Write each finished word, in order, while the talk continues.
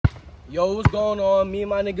Yo, what's going on? Me and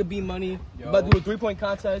my nigga B Money. We about to do a 3-point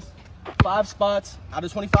contest. 5 spots out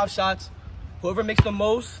of 25 shots. Whoever makes the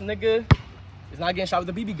most, nigga, is not getting shot with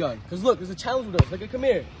a BB gun. Cause look, there's a challenge with us. Nigga, come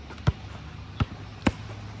here.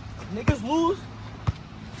 If niggas lose,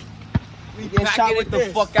 we getting shot with this.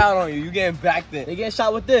 The fuck out on you. You getting backed in. They getting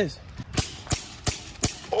shot with this.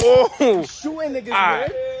 Oh! Shooting niggas, man.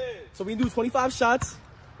 So we can do 25 shots.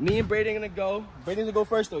 Me and Brayden gonna go. Brayden's gonna go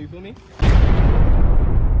first though, you feel me?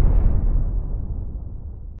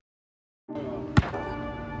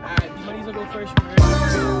 Alright, D-Money's gonna go first, you heard?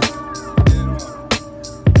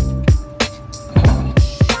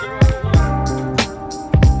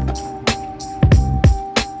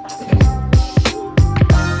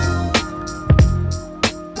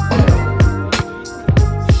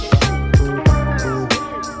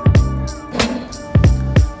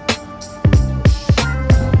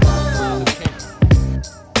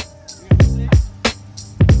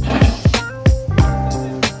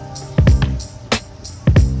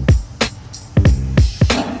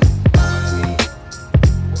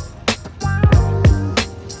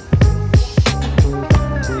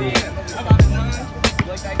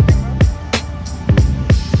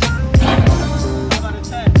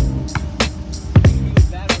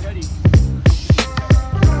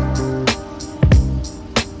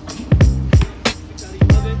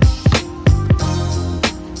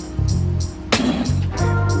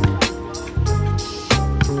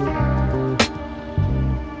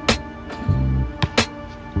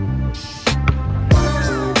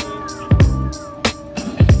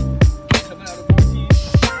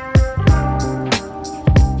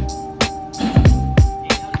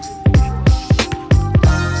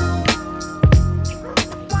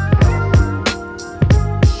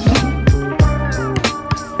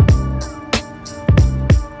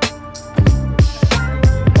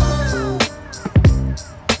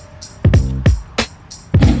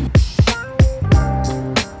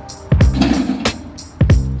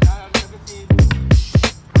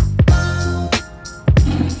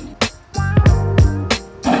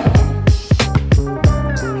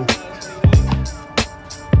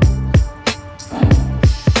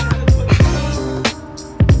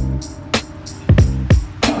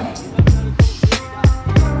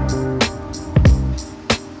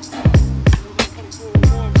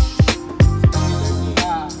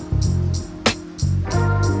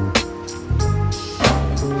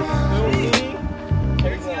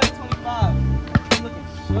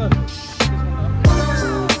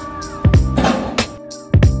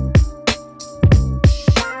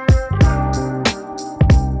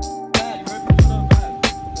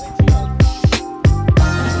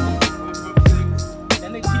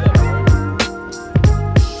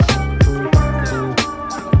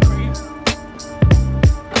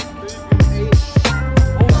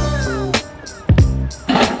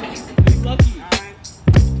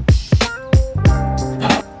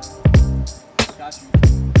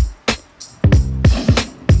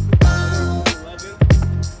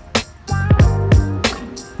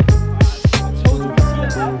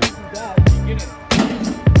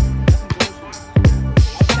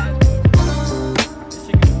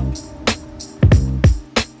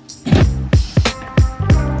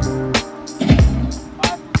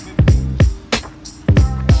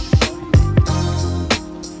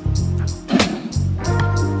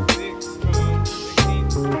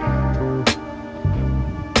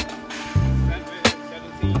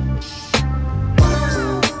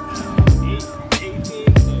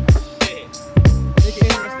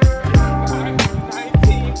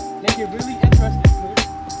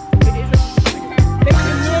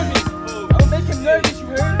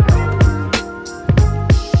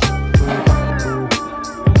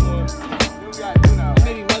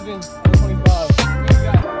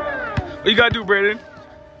 What you gotta do, Brayden?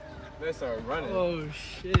 Better start running. Oh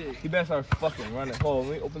shit. He better start fucking running. Hold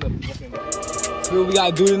on, let me open the fucking. See what we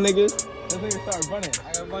gotta do to niggas? This nigga start running.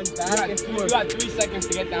 I gotta run back and forth. You got 3 seconds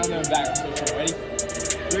to get down there and back. So, ready?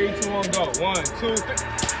 3, 2, 1, go. 1, 2, 3.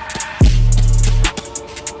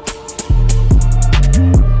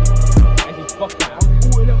 Actually, fuck that.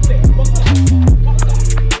 I'm pulling up there. Fuck that.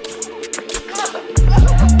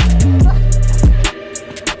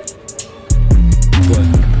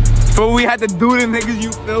 But we had to do them niggas,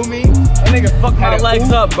 you feel me? That nigga fucked my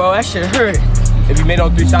legs up, bro. That shit hurt. If you made all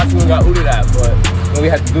 3 shots, we would've got ooted at, but we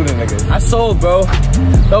had to do them niggas. I sold, bro.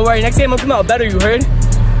 Don't worry, next game I'm coming out better, you heard?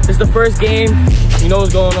 This is the first game. You know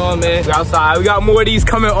what's going on, man. We outside. We got more of these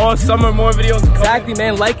coming all summer, more videos coming. Exactly,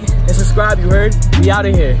 man. Like and subscribe, you heard? We out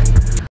of here.